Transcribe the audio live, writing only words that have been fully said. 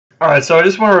Alright, so I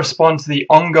just want to respond to the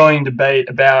ongoing debate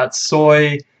about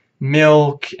soy,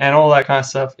 milk, and all that kind of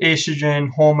stuff, estrogen,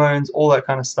 hormones, all that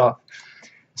kind of stuff.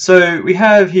 So we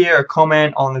have here a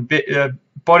comment on the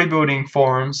bodybuilding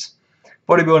forums,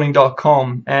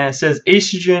 bodybuilding.com, and it says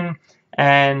estrogen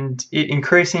and it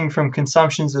increasing from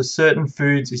consumptions of certain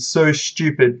foods is so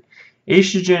stupid.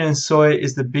 Estrogen in soy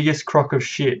is the biggest crock of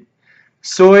shit.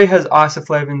 Soy has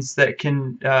isoflavones that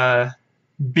can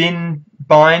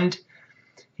bind,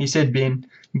 he said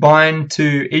bind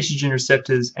to estrogen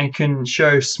receptors and can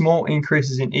show small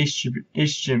increases in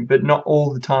estrogen, but not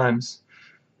all the times.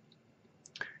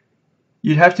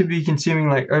 You'd have to be consuming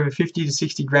like over 50 to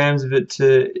 60 grams of it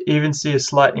to even see a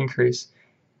slight increase.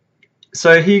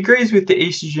 So he agrees with the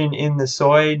estrogen in the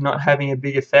soy not having a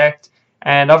big effect,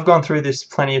 and I've gone through this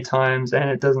plenty of times and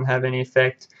it doesn't have any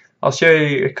effect. I'll show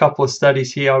you a couple of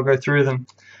studies here, I'll go through them.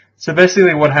 So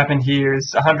basically what happened here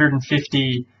is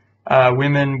 150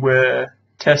 women were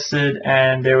tested,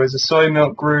 and there was a soy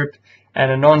milk group and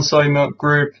a non-soy milk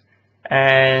group,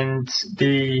 and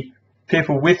the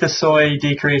people with the soy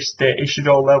decreased their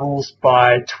estradiol levels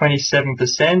by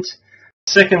 27%.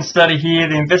 Second study here,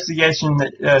 the investigation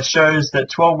that shows that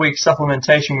 12-week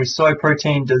supplementation with soy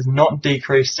protein does not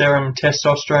decrease serum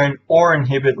testosterone or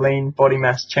inhibit lean body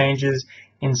mass changes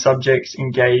in subjects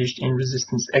engaged in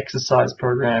resistance exercise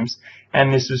programs,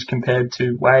 and this was compared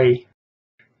to whey.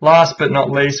 Last but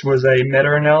not least was a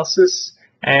meta-analysis,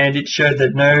 and it showed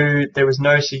that there was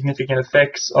no significant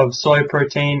effects of soy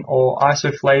protein or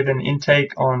isoflavone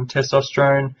intake on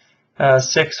testosterone,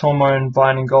 sex hormone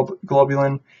binding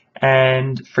globulin,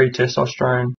 and free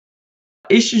testosterone.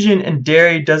 Estrogen and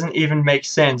dairy doesn't even make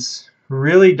sense,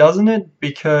 really, doesn't it?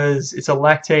 Because it's a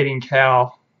lactating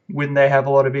cow. Wouldn't they have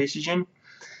a lot of estrogen?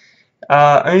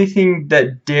 Only thing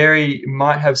that dairy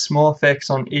might have small effects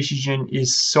on estrogen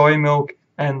is soy milk,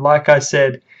 and like I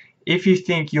said, if you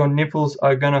think your nipples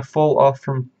are going to fall off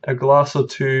from a glass or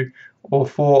two or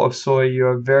four of soy, you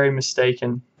are very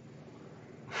mistaken.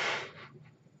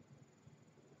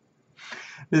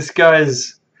 This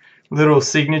guy's little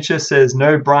signature says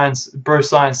no bro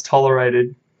science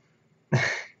tolerated.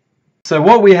 So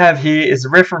what we have here is the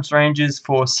reference ranges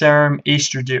for serum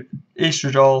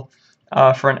estradiol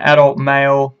for an adult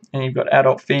male, and you've got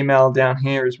adult female down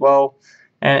here as well.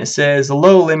 And it says the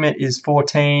lower limit is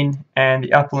 14 and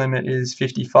the upper limit is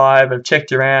 55. I've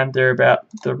checked around, they're about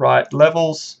the right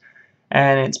levels,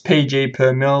 and it's PG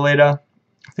per milliliter.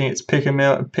 I think it's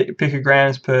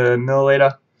picograms per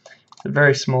milliliter. They're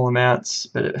very small amounts,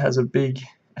 but it has a big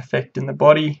effect in the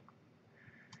body.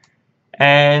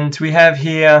 And we have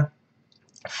here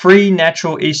free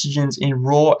natural estrogens in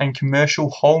raw and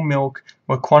commercial whole milk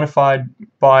were quantified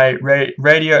by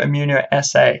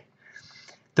radioimmunoassay.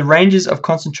 The ranges of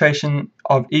concentration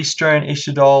of estrone,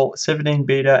 estradiol,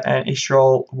 17-beta, and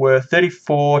estrol were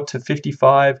 34 to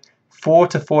 55, 4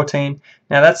 to 14.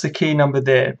 Now that's the key number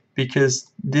there,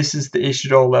 because this is the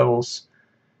estradiol levels.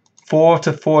 4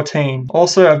 to 14.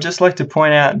 Also, I'd just like to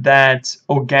point out that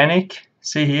organic,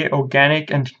 see here,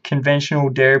 organic and conventional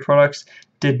dairy products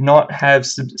did not have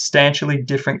substantially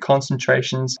different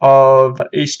concentrations of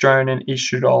estrone and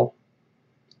estradiol.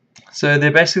 So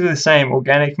they're basically the same,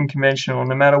 organic and conventional.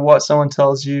 No matter what someone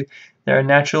tells you, they're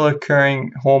natural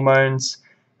occurring hormones,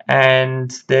 and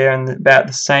they're in about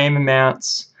the same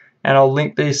amounts. And I'll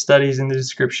link these studies in the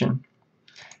description.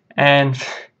 And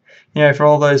you know, for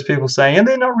all those people saying, and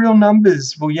they're not real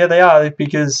numbers, well, yeah, they are,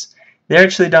 because they're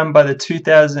actually done by the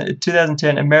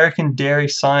 2010 American Dairy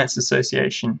Science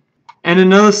Association. And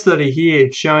another study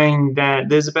here showing that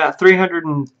there's about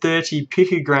 330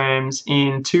 picograms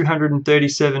in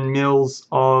 237 mils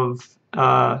of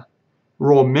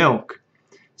raw milk.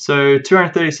 So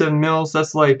 237 mils,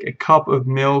 that's like a cup of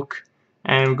milk,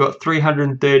 and we've got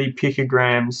 330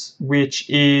 picograms, which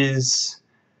is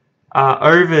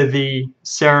over the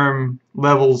serum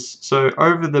levels, so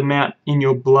over the amount in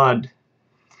your blood.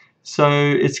 So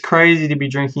it's crazy to be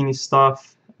drinking this stuff.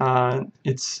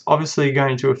 It's obviously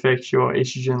going to affect your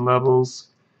estrogen levels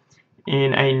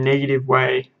in a negative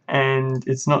way, and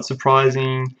it's not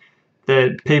surprising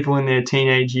that people in their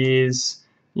teenage years,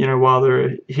 you know, while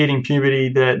they're hitting puberty,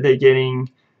 that they're getting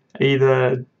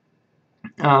either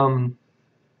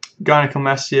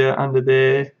gynecomastia under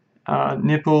their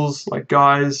nipples, like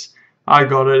guys. I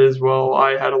got it as well.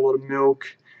 I had a lot of milk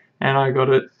and I got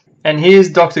it. And here's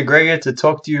Dr. Greger to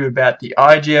talk to you about the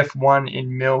IGF-1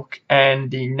 in milk and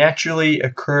the naturally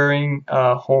occurring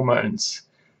hormones.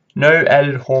 No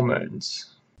added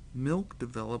hormones. Milk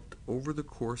developed over the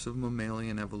course of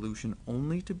mammalian evolution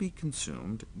only to be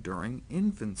consumed during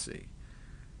infancy.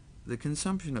 The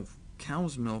consumption of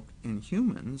cow's milk in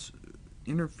humans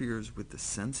interferes with the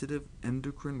sensitive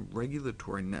endocrine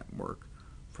regulatory network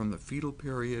from the fetal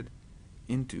period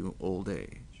into old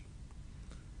age.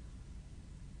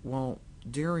 While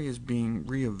dairy is being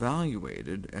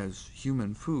reevaluated as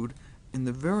human food, in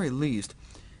the very least,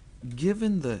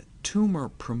 given the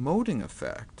tumor-promoting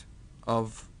effect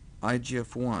of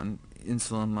IGF-1,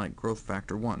 insulin-like growth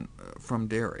factor 1, from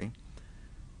dairy,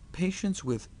 patients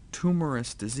with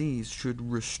tumorous disease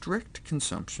should restrict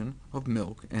consumption of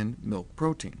milk and milk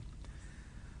protein.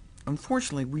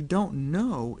 Unfortunately, we don't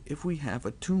know if we have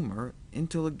a tumor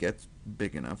until it gets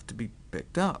big enough to be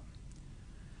picked up.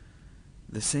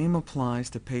 The same applies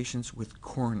to patients with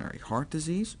coronary heart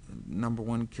disease,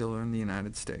 #1 killer in the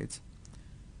United States,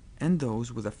 and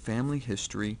those with a family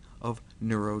history of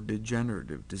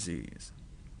neurodegenerative disease.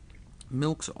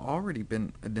 Milk's already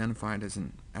been identified as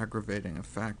an aggravating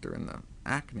factor in the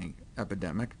acne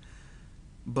epidemic,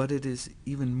 but it is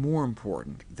even more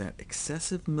important that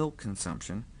excessive milk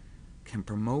consumption can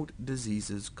promote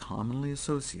diseases commonly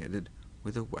associated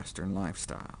with a Western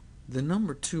lifestyle. The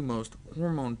 #2 most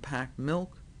hormone-packed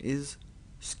milk is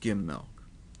skim milk.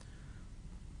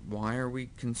 Why are we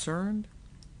concerned?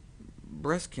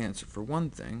 Breast cancer, for one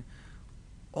thing,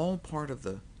 all part of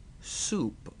the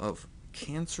soup of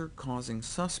cancer-causing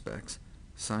suspects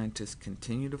scientists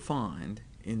continue to find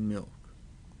in milk.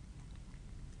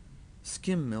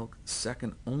 Skim milk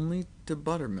second only to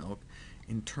buttermilk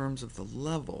in terms of the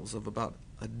levels of about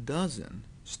a dozen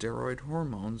steroid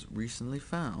hormones recently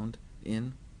found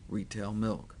in retail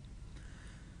milk.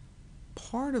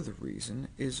 Part of the reason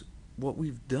is what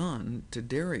we've done to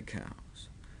dairy cows.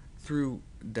 Through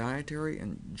dietary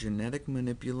and genetic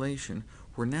manipulation,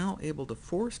 we're now able to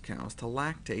force cows to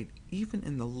lactate even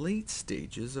in the late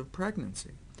stages of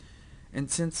pregnancy. And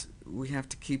since we have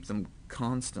to keep them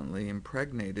constantly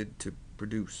impregnated to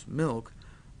produce milk,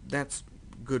 that's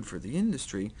good for the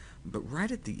industry, but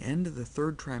right at the end of the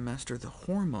 3rd trimester, the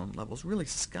hormone levels really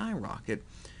skyrocket,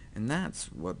 and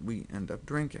that's what we end up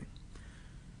drinking.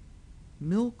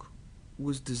 Milk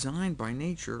was designed by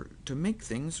nature to make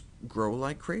things grow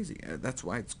like crazy. That's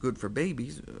why it's good for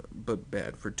babies, but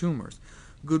bad for tumors.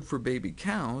 Good for baby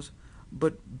cows,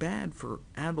 but bad for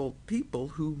adult people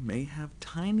who may have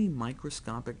tiny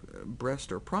microscopic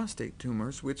breast or prostate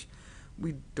tumors, which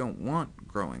we don't want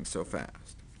growing so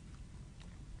fast.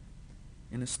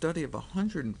 In a study of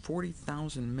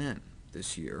 140,000 men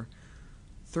this year,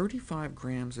 35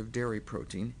 grams of dairy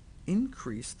protein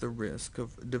increased the risk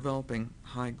of developing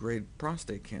high-grade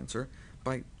prostate cancer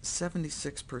by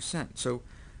 76%. So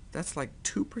that's like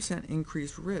 2%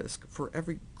 increased risk for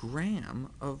every gram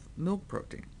of milk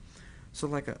protein. So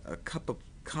like a cup of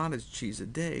cottage cheese a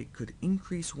day could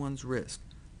increase one's risk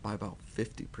by about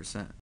 50%.